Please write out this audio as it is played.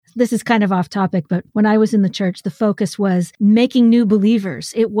This is kind of off topic, but when I was in the church, the focus was making new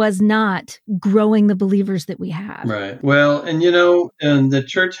believers. It was not growing the believers that we have. Right. Well, and and the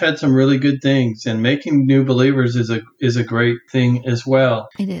church had some really good things, and making new believers is a great thing as well.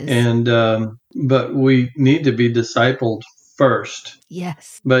 It is. And but we need to be discipled first.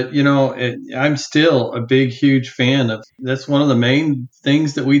 Yes. But I'm still a big, huge fan of. That's one of the main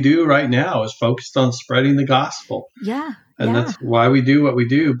things that we do right now is focused on spreading the gospel. Yeah. And that's why we do what we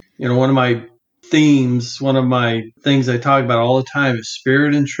do. One of my themes, one of my things I talk about all the time is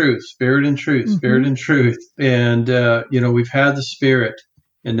spirit and truth, spirit and truth, Mm-hmm. spirit and truth. And, we've had the spirit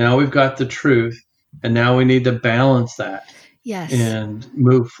and now we've got the truth and now we need to balance that. Yes. And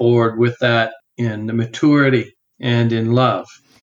move forward with that in maturity and in love.